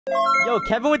Yo,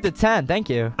 Kevin with the 10. Thank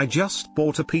you. I just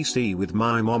bought a PC with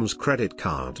my mom's credit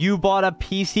card. You bought a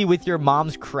PC with your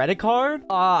mom's credit card?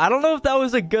 I don't know if that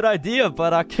was a good idea,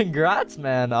 but congrats,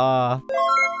 man.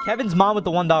 Kevin's mom with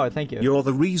the $1. Thank you. You're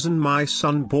the reason my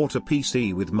son bought a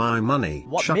PC with my money.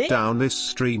 What, Shut me? down this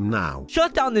stream now.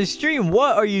 Shut down this stream?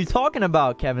 What are you talking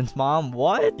about, Kevin's mom?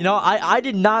 What? You know, I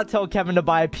did not tell Kevin to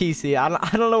buy a PC. I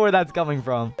don't know where that's coming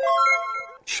from.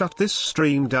 Shut this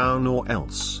stream down or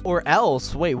else. Or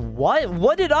else? Wait, what?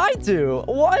 What did I do?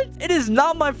 What? It is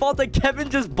not my fault that Kevin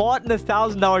just bought an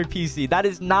 $1,000 PC. That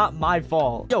is not my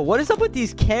fault. Yo, what is up with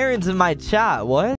these Karens in my chat? What?